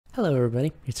Hello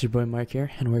everybody, it's your boy Mark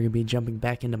here, and we're going to be jumping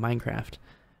back into Minecraft.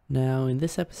 Now, in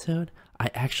this episode, I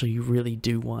actually really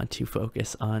do want to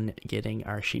focus on getting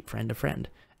our sheep friend a friend,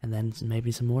 and then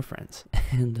maybe some more friends.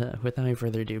 And without any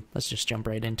further ado, let's just jump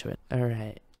right into it.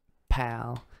 Alright,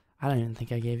 pal. I don't even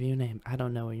think I gave you a name. I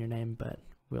don't know your name, but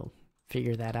we'll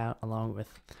figure that out along with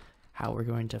how we're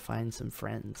going to find some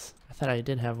friends. I thought I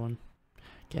did have one.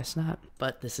 Guess not.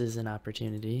 But this is an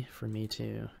opportunity for me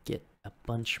to get a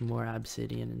bunch more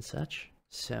obsidian and such.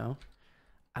 So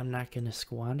I'm not going to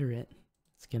squander it.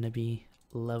 It's going to be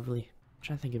lovely. I'm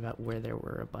trying to think about where there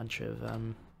were a bunch of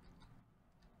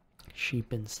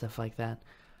sheep and stuff like that.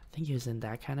 I think it was in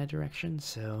that kind of direction.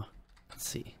 So let's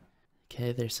see.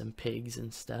 Okay, there's some pigs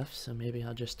and stuff. So maybe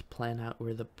I'll just plan out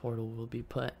where the portal will be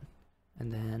put.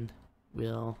 And then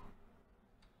we'll...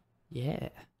 Yeah.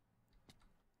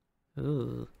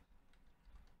 Ooh.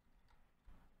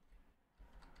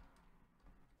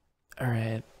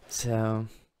 Alright, so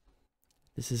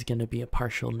this is gonna be a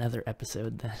partial nether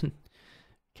episode then.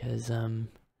 Because, I'm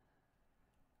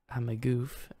a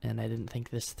goof and I didn't think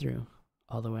this through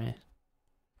all the way.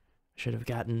 Should have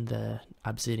gotten the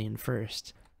obsidian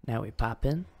first. Now we pop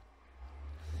in.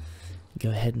 Go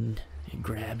ahead and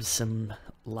grab some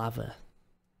lava.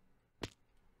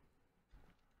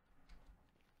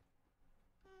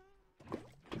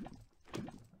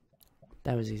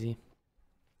 That was easy.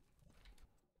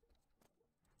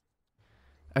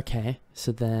 Okay,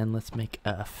 so then let's make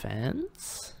a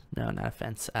fence. No, not a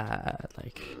fence.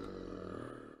 Like,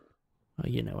 well,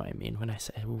 you know what I mean when I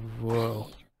say,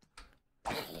 whoa.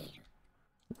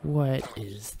 What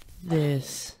is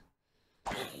this?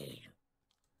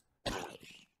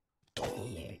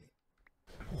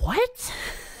 What?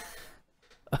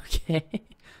 Okay.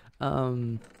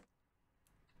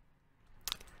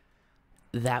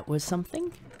 That was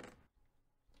something?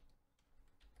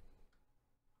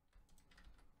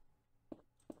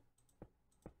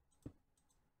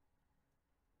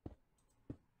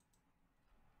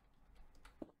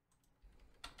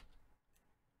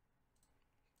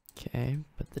 Okay,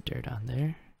 put the dirt on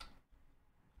there.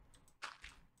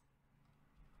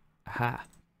 Aha,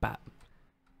 bop.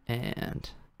 And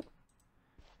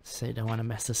say don't want to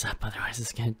mess this up, otherwise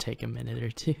it's gonna take a minute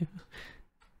or two.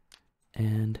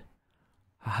 And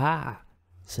aha.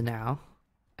 So now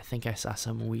I think I saw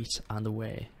some wheat on the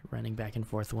way running back and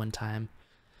forth one time.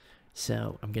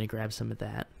 So I'm gonna grab some of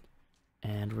that.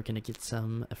 And we're gonna get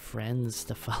some friends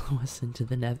to follow us into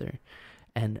the nether.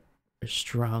 And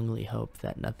strongly hope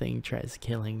that nothing tries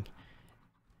killing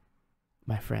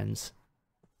my friends.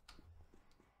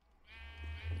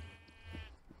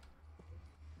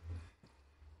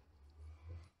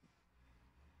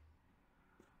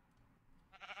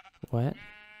 What?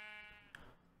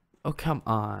 Oh, come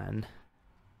on.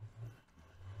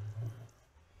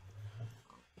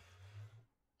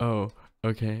 Oh,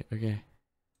 okay, okay.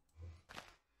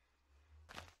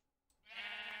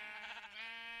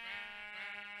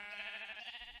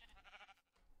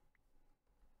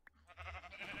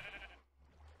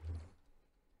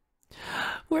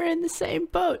 We're in the same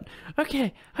boat.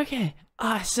 Okay, okay.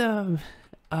 Awesome.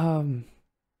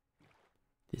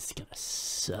 This is gonna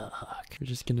suck. We're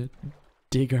just gonna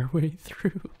dig our way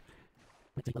through.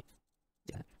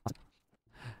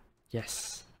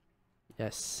 Yes.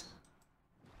 Yes.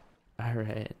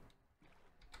 Alright.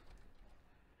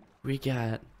 We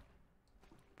got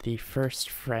the first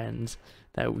friend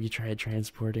that we tried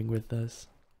transporting with us.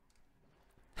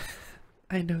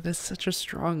 I know that's such a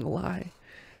strong lie.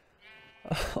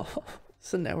 Oh,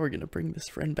 so now we're gonna bring this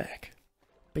friend back.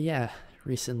 But yeah,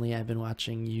 recently I've been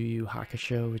watching Yu Yu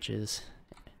Hakusho, which is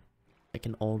like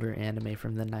an older anime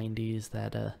from the 90s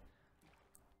that I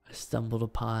stumbled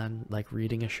upon like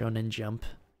reading a Shonen Jump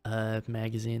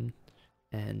magazine,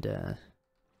 and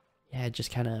yeah, it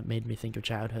just kind of made me think of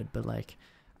childhood, but like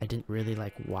I didn't really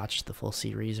like watch the full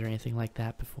series or anything like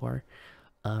that before.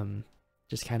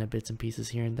 Just kind of bits and pieces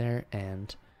here and there,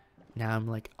 and now I'm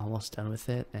like almost done with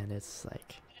it, and it's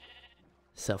like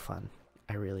so fun.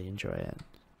 I really enjoy it.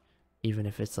 Even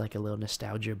if it's like a little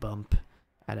nostalgia bump,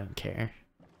 I don't care.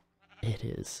 It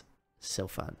is so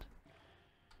fun.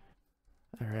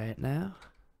 Alright, now.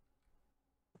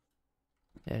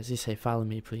 Yeah, as you say, follow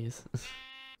me, please.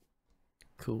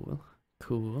 Cool.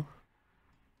 Cool.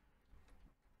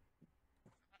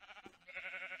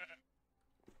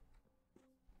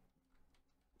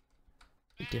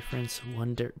 The difference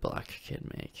one dirt block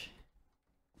can make.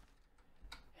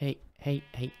 Hey, hey,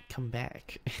 hey, come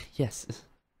back. Yes.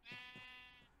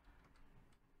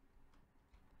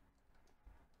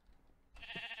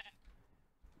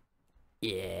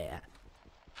 Yeah.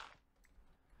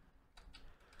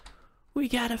 We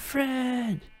got a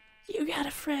friend! You got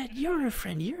a friend! You're a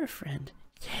friend! You're a friend!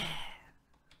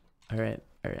 Yeah! Alright,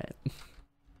 alright.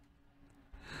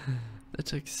 That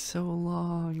took so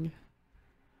long.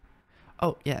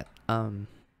 Oh, yeah,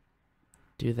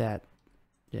 do that.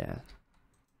 Yeah.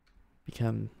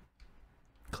 Become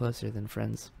closer than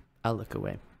friends. I'll look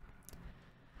away.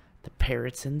 The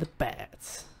parrots and the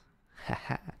bats.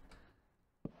 Haha.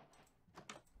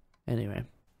 Anyway,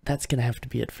 that's gonna have to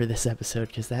be it for this episode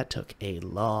because that took a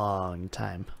long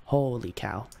time. Holy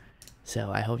cow. So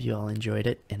I hope you all enjoyed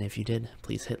it, and if you did,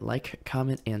 please hit like,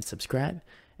 comment, and subscribe,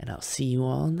 and I'll see you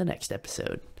all in the next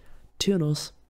episode. Toodles!